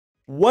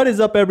What is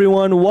up,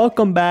 everyone?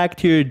 Welcome back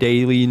to your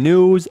daily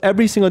news.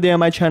 Every single day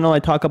on my channel, I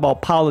talk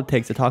about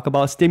politics, I talk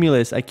about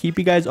stimulus, I keep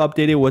you guys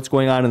updated what's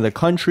going on in the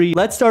country.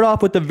 Let's start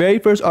off with the very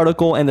first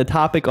article and the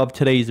topic of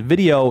today's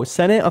video.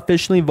 Senate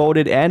officially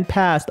voted and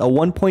passed a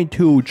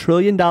 $1.2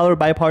 trillion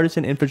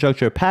bipartisan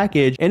infrastructure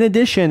package. In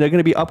addition, they're going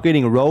to be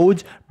upgrading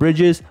roads,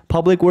 bridges,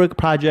 public work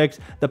projects.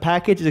 The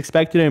package is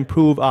expected to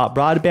improve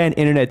broadband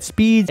internet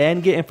speeds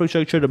and get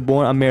infrastructure to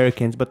more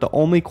Americans. But the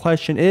only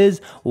question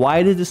is,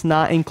 why does this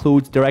not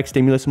include direct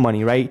stimulus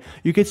money, right?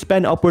 You could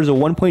spend upwards of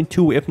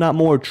 1.2, if not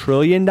more,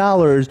 trillion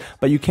dollars,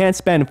 but you can't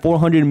spend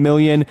 400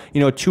 million,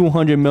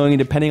 200 million,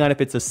 depending on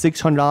if it's a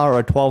 $600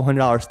 or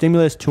 $1,200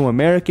 stimulus to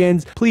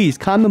Americans. Please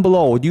comment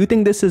below. Do you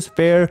think this is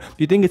fair? Do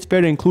you think it's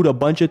fair to include a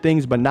bunch of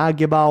things but not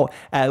give out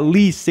at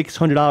least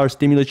 $600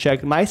 stimulus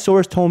check? My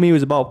source told me it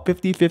was about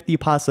 50-50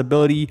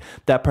 possibility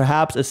that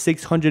perhaps a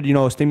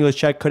 600 stimulus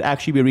check could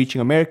actually be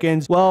reaching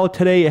Americans. Well,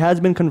 today it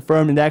has been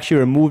confirmed and they actually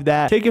removed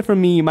that. Take it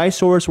from me, my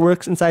source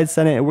works inside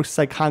Senate, it works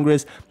inside Congress,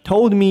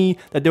 told me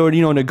that they were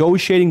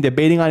negotiating,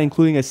 debating on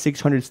including a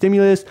 600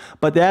 stimulus,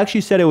 but they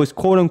actually said it was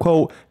quote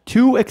unquote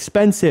too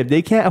expensive.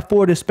 They can't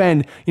afford to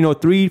spend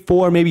 3,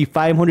 4, maybe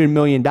 $500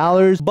 million.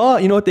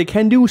 But what they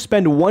can do,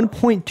 spend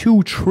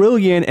 1.2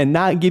 trillion and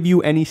not give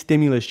you any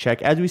stimulus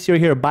check. As we see right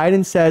here,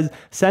 Biden says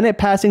Senate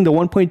passing the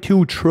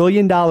 $1.2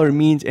 trillion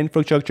means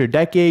infrastructure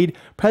decade.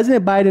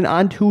 President Biden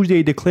on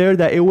Tuesday declared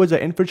that it was an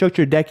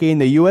infrastructure decade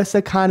and the U.S.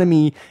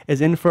 economy is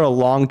in for a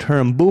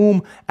long-term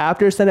boom.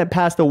 After Senate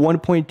passed the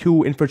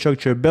 1.2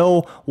 infrastructure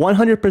bill,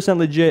 100%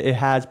 legit, it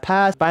has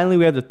passed. Finally,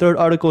 we have the third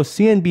article,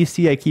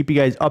 CNBC. I keep you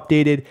guys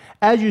updated.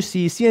 As you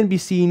see,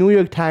 CNBC, New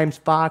York Times,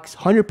 Fox,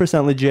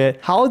 100% legit.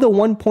 How the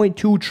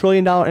 $1.2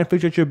 trillion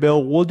infrastructure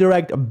bill will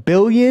direct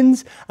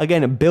billions,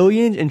 again,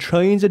 billions and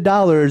trillions of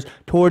dollars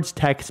towards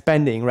tech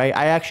spending, right?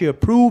 I actually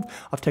approve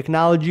of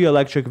technology,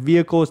 electric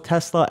vehicles,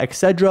 Tesla,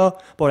 etc.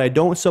 But what I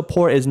don't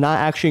support is not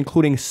actually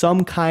including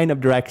some kind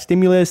of direct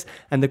stimulus.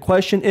 And the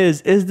question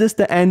is this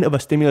the end of a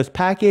stimulus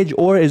package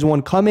or is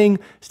one coming?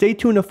 Stay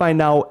tuned to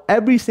find out.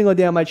 Every single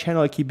day on my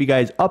channel, I keep you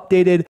guys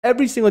updated.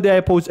 Every single day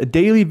I post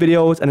daily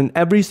videos, and in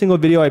every single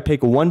video I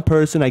pick one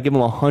person, I give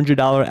them a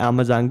 $100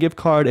 Amazon gift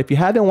card. If you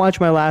haven't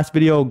watched my last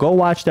video, go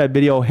watch that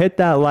video, hit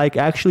that like. I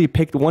actually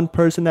picked one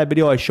person in that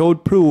video. I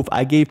showed proof.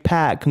 I gave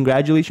Pat,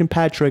 congratulations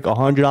Patrick, a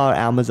 $100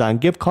 Amazon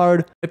gift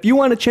card. If you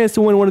want a chance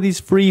to win one of these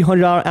free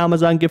 $100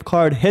 Amazon gift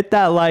card, hit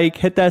that like,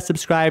 hit that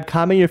subscribe,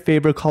 comment your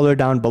favorite color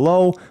down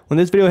below. When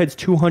this video hits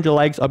 200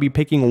 likes, I'll be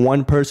picking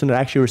one person to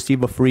actually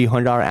receive a free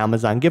 $100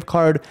 Amazon gift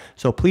card.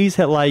 So please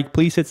hit like,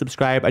 please hit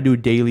subscribe. I do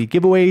daily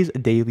giveaways,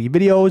 daily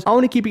videos. I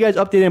want to keep you guys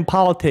updated in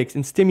politics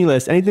and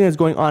stimulus, anything that's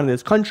going on in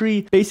this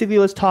country. Basically,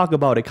 let's talk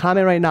about it.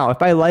 Comment right now.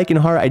 If I like and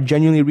heart, I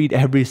genuinely read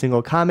every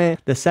single comment.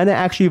 The Senate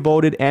actually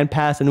voted and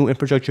passed a new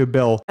infrastructure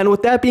bill. And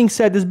with that being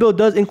said, this bill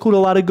does include a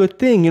lot of good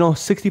things.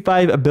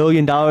 $65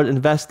 billion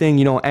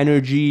investing,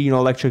 energy,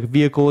 electric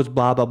vehicles,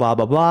 blah, blah, blah,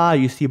 blah, blah.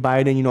 You see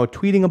Biden,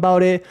 tweeting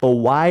about it. But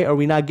why are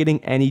we not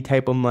getting any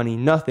type of money?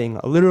 Nothing,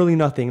 literally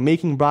nothing.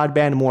 Making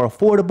broadband more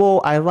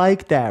affordable. I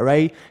like that,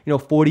 right?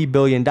 $40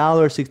 billion,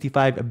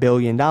 $65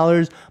 billion.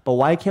 But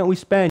why can't we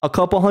spend a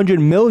couple $100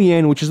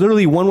 million, which is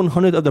literally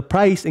 1/100th of the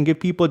price, and give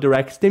people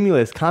direct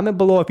stimulus? Comment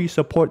below if you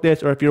support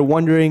this or if you're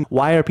wondering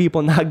why are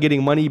people not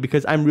getting money,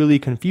 because I'm really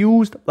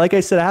confused. Like I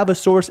said, I have a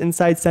source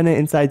inside Senate,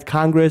 inside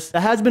Congress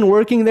that has been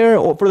working there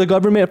for the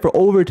government for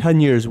over 10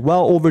 years,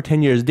 well over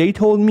 10 years. They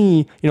told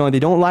me, they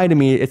don't lie to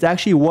me. It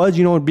actually was,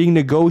 being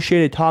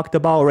negotiated, talked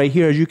about right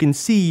here. As you can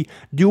see,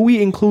 do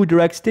we include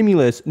direct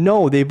stimulus?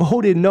 No, they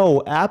voted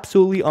no.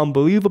 Absolutely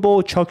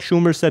unbelievable. Chuck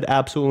Schumer said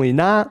absolutely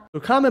not. So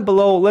comment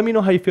below. Let me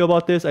know how you feel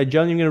about this. I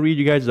genuinely am going to read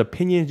you guys'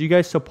 opinions. Do you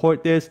guys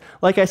support this?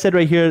 Like I said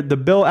right here, the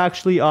bill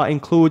actually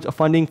includes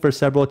funding for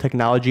several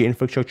technology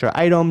infrastructure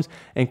items,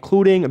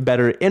 including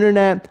better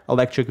internet,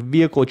 electric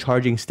vehicle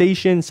charging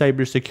stations,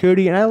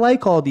 cybersecurity, and I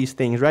like all these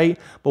things, right?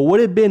 But would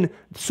it have been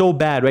so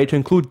bad, right, to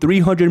include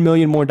 $300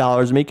 million more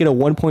dollars, make it a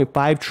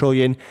 1.5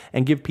 trillion,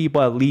 and give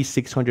people at least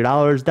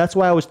 $600? That's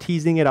why I was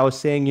teasing it. I was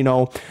saying,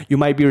 you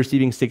might be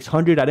receiving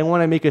 600. I didn't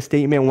want to make a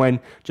statement when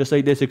just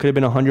like this, it could have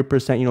been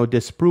 100%,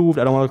 disproved.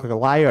 I don't want to look like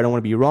a liar. I don't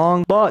want to be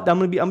wrong. But I'm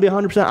gonna be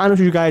 100% honest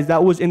with you guys.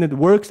 That was in the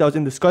works. That was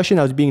in discussion.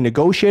 That was being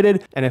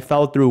negotiated, and it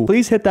fell through.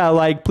 Please hit that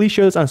like. Please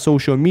share this on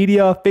social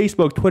media,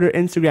 Facebook, Twitter,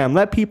 Instagram.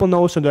 Let people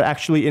know so they're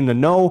actually in the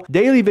know.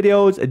 Daily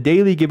videos,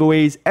 daily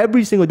giveaways,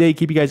 every single day.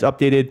 Keep you guys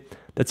updated.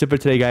 That's it for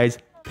today, guys.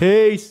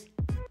 Peace.